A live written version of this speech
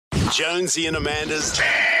Jonesy and Amanda's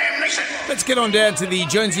Let's get on down to the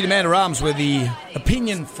Jonesy and Amanda Arms, where the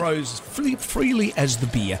opinion flows freely as the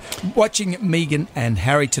beer. Watching Meghan and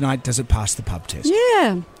Harry tonight, does it pass the pub test?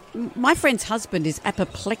 Yeah. My friend's husband is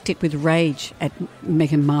apoplectic with rage at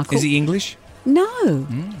Meghan Markle. Is he English? No,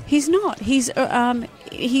 he's not. He's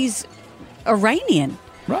Iranian.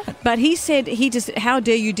 Right. But he said how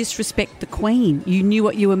dare you disrespect the Queen? You knew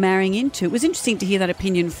what you were marrying into. It was interesting to hear that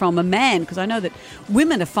opinion from a man, because I know that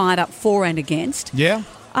women are fired up for and against. Yeah.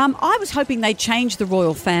 I was hoping they'd change the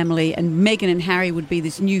royal family and Meghan and Harry would be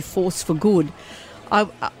this new force for good.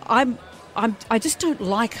 I just don't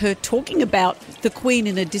like her talking about the Queen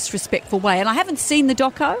in a disrespectful way. And I haven't seen the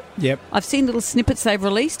doco. Yep. I've seen little snippets they've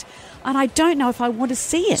released, and I don't know if I want to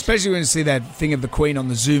see it. Especially when you see that thing of the Queen on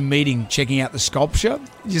the Zoom meeting checking out the sculpture.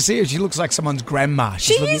 You see her, she looks like someone's grandma.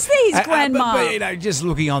 She is his grandma. But, you know, just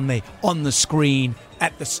looking on the screen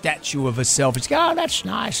at the statue of herself. It's oh, that's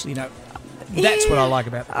nice, you know. That's what I like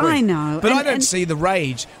about the Queen. I know. But I don't see the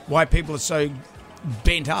rage, why people are so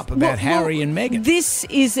bent up about Harry and Meghan. This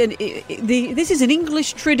is an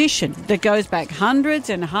English tradition that goes back hundreds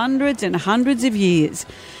and hundreds and hundreds of years.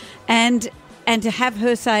 And to have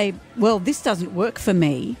her say, well, this doesn't work for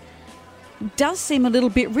me, does seem a little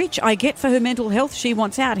bit rich. I get for her mental health, she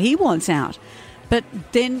wants out, he wants out. But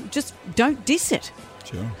then just don't diss it.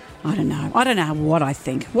 Sure. I don't know what I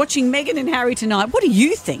think. Watching Meghan and Harry tonight, what do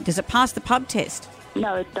you think? Does it pass the pub test?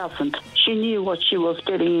 No, it doesn't. She knew what she was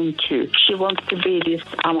getting into. She wants to be this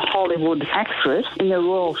Hollywood actress in the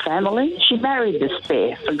royal family. She married this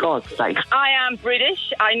bear, for God's sake. I am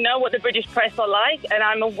British. I know what the British press are like, and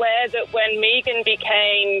I'm aware that when Meghan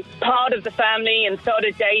became part of the family and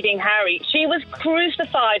started dating Harry, she was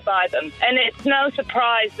crucified by them. And it's no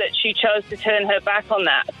surprise that she chose to turn her back on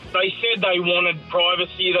that. They said they wanted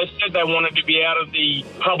privacy. They said they wanted to be out of the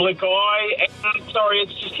public eye. And sorry,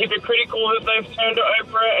 it's just hypocritical that they've turned to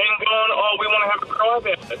Oprah and gone, oh, we want to have a cry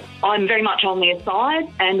about it. I'm very much on their side,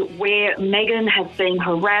 and where Meghan has been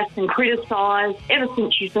harassed and criticised ever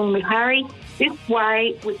since she's been with Harry, this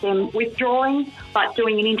way, with them withdrawing but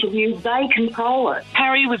doing an interview, they control it.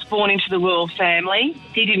 Harry was born into the royal family.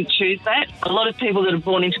 He didn't choose that. A lot of people that are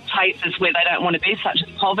born into places where they don't want to be, such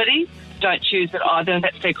as poverty, don't choose it either.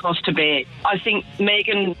 That's their cross to bear. I think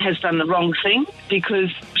Meghan has done the wrong thing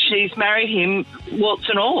because she's married him, warts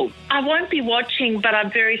and all. I won't be watching, but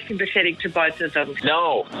I'm very sympathetic to both of them.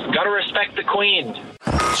 No, got to respect the Queen.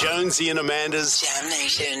 Jonesy and Amanda's Jam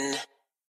Nation.